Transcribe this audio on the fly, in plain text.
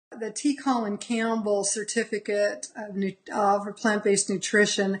the Colin Campbell Certificate for Plant-Based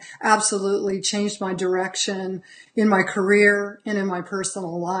Nutrition absolutely changed my direction in my career and in my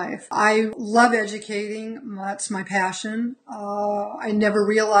personal life. I love educating. That's my passion. I never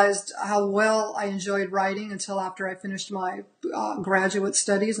realized how well I enjoyed writing until after I finished my graduate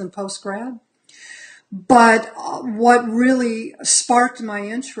studies and post-grad. But what really sparked my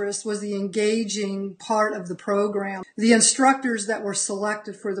interest was the engaging part of the program. The instructors that were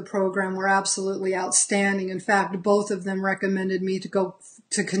selected for the program were absolutely outstanding. In fact, both of them recommended me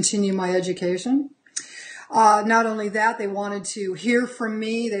to continue my education. Not only that, they wanted to hear from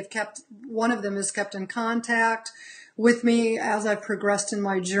me. One of them has kept in contact with me as I've progressed in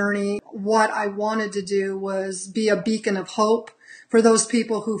my journey. What I wanted to do was be a beacon of hope for those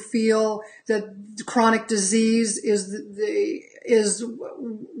people who feel that chronic disease is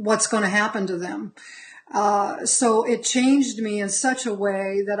what's going to happen to them. So it changed me in such a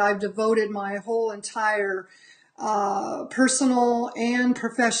way that I've devoted my whole entire personal and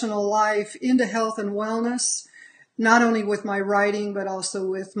professional life into health and wellness, not only with my writing, but also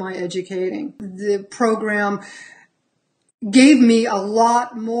with my educating. The program gave me a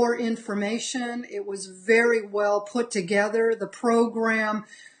lot more information. It was very well put together. The program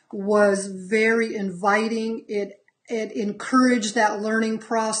was very inviting. It encouraged that learning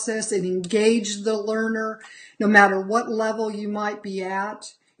process. It engaged the learner, no matter what level you might be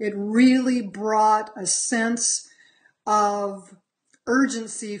at. It really brought a sense of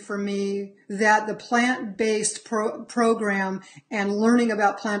urgency for me that the plant-based program and learning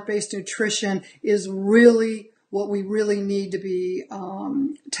about plant-based nutrition is really what we really need to be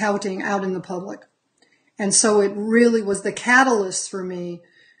touting out in the public. And so it really was the catalyst for me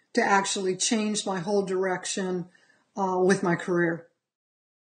to actually change my whole direction with my career.